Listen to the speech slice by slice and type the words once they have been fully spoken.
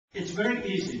It's very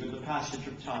easy with the passage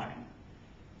of time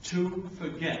to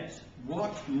forget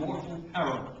what mortal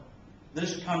peril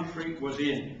this country was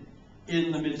in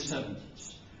the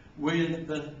mid-70s, with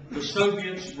the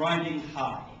Soviets riding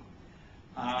high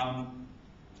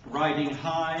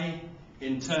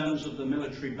in terms of the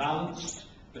military balance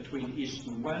between East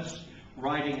and West,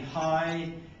 riding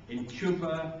high in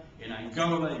Cuba, in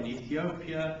Angola, in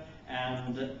Ethiopia,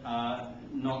 and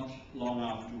not long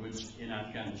afterwards in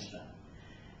Afghanistan.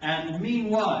 And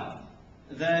meanwhile,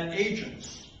 their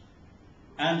agents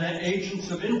and their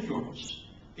agents of influence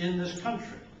in this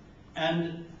country.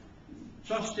 And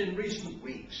just in recent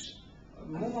weeks,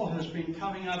 more has been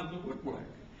coming out of the woodwork.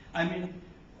 I mean,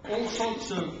 all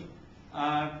sorts of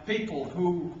people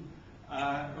who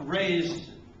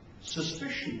raised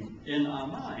suspicion in our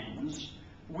minds,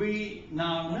 we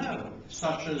now know,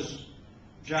 such as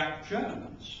Jack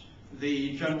Jones,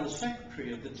 the General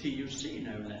Secretary of the TUC,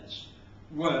 no less,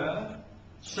 were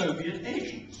Soviet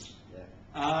agents,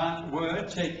 were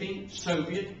taking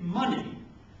Soviet money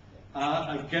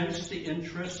against the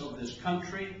interests of this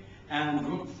country, and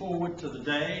look forward to the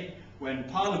day when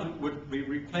Parliament would be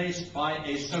replaced by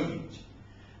a Soviet.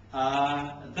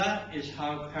 That is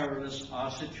how perilous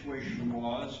our situation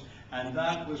was, and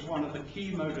that was one of the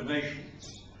key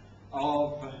motivations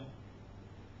of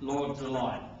Lord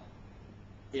Delisle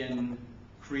in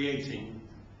creating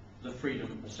the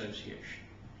Freedom Association.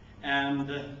 And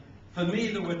for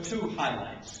me, there were two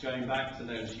highlights going back to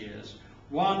those years.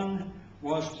 One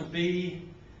was to be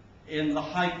in the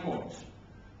High Court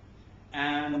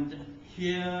and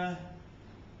hear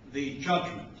the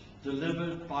judgment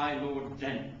delivered by Lord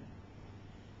Denning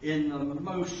in the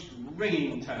most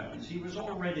ringing tones. He was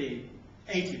already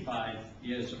 85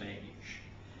 years of age.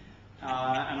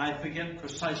 And I forget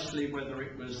precisely whether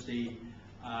it was the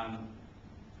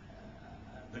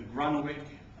Grunwick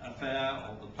affair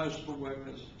or the postal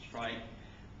workers' strike.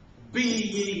 Be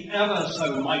ye ever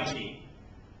so mighty,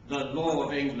 the law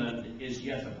of England is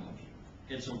yet above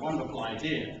you. It's a wonderful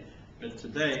idea, but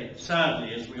today,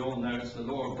 sadly, as we all know, it's the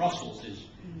law of Brussels is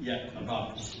yet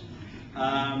above us.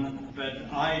 But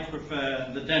I prefer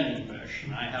the Denning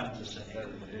version, I have to say.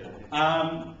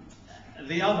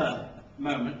 The other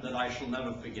moment that I shall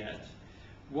never forget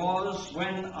was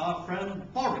when our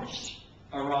friend Boris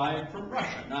arrived from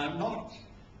Russia. Now, not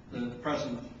the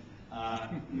present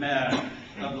mayor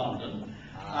of London,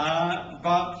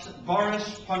 but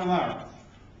Boris Ponomarev,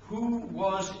 who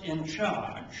was in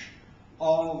charge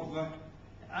of,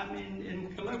 I mean,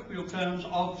 in colloquial terms,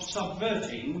 of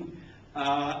subverting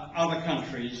other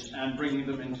countries and bringing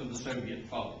them into the Soviet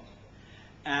fold.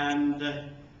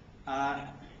 And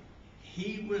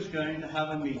he was going to have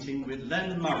a meeting with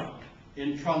Len Murray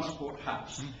in Transport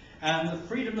House. And the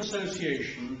Freedom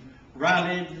Association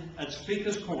rallied at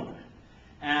Speaker's Corner.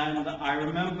 And I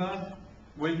remember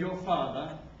with your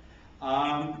father,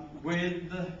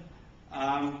 with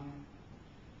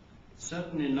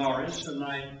certainly Norris, and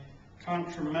I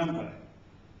can't remember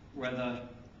whether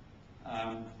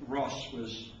Ross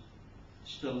was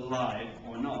still alive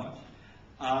or not,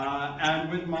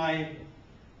 and with my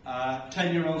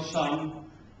 10-year-old son,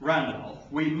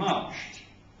 Randolph, we marched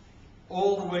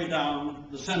all the way down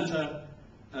the centre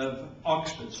of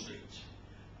Oxford Street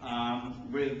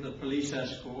with the police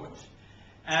escort,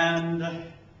 and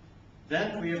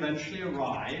then we eventually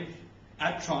arrived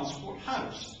at Transport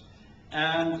House.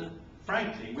 And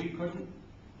frankly, we couldn't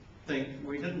think,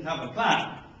 we didn't have a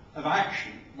plan of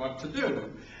action, what to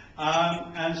do.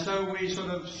 And so we sort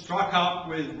of struck up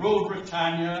with Rule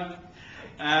Britannia,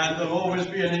 and there'll always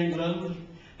be an England,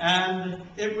 and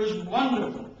it was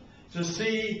wonderful to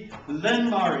see Len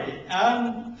Murray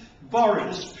and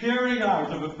Boris peering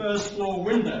out of a first floor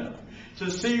window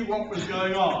to see what was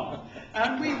going on.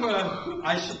 And we were,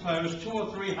 I suppose, 200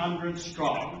 or 300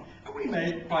 strong, and we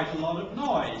made quite a lot of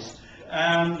noise.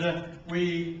 And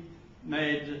we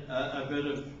made a bit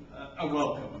of a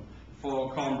welcome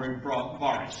for Comrade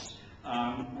Boris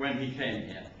when he came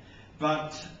here.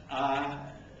 But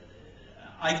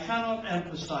I cannot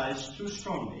emphasize too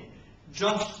strongly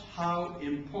just how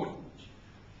important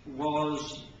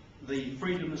was the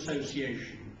Freedom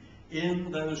Association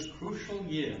in those crucial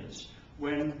years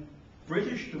when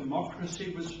British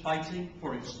democracy was fighting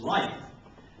for its life,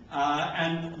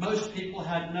 and most people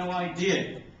had no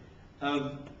idea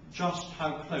of just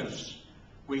how close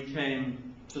we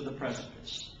came to the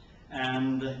precipice.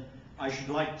 And I should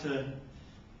like to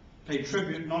pay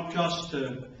tribute not just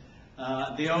to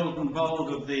the old and bold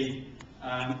of the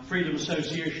Freedom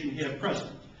Association here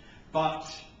present, but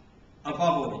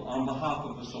above all, on behalf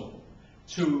of us all,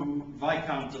 to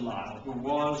Viscount Delisle, who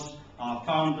was our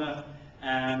founder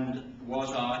and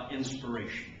was our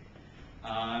inspiration.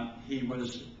 He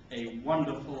was a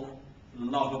wonderful,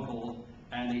 lovable,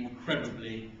 and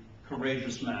incredibly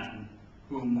courageous man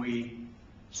whom we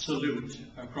salute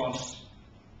across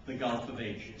the Gulf of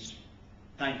Ages.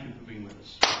 Thank you for being with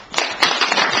us.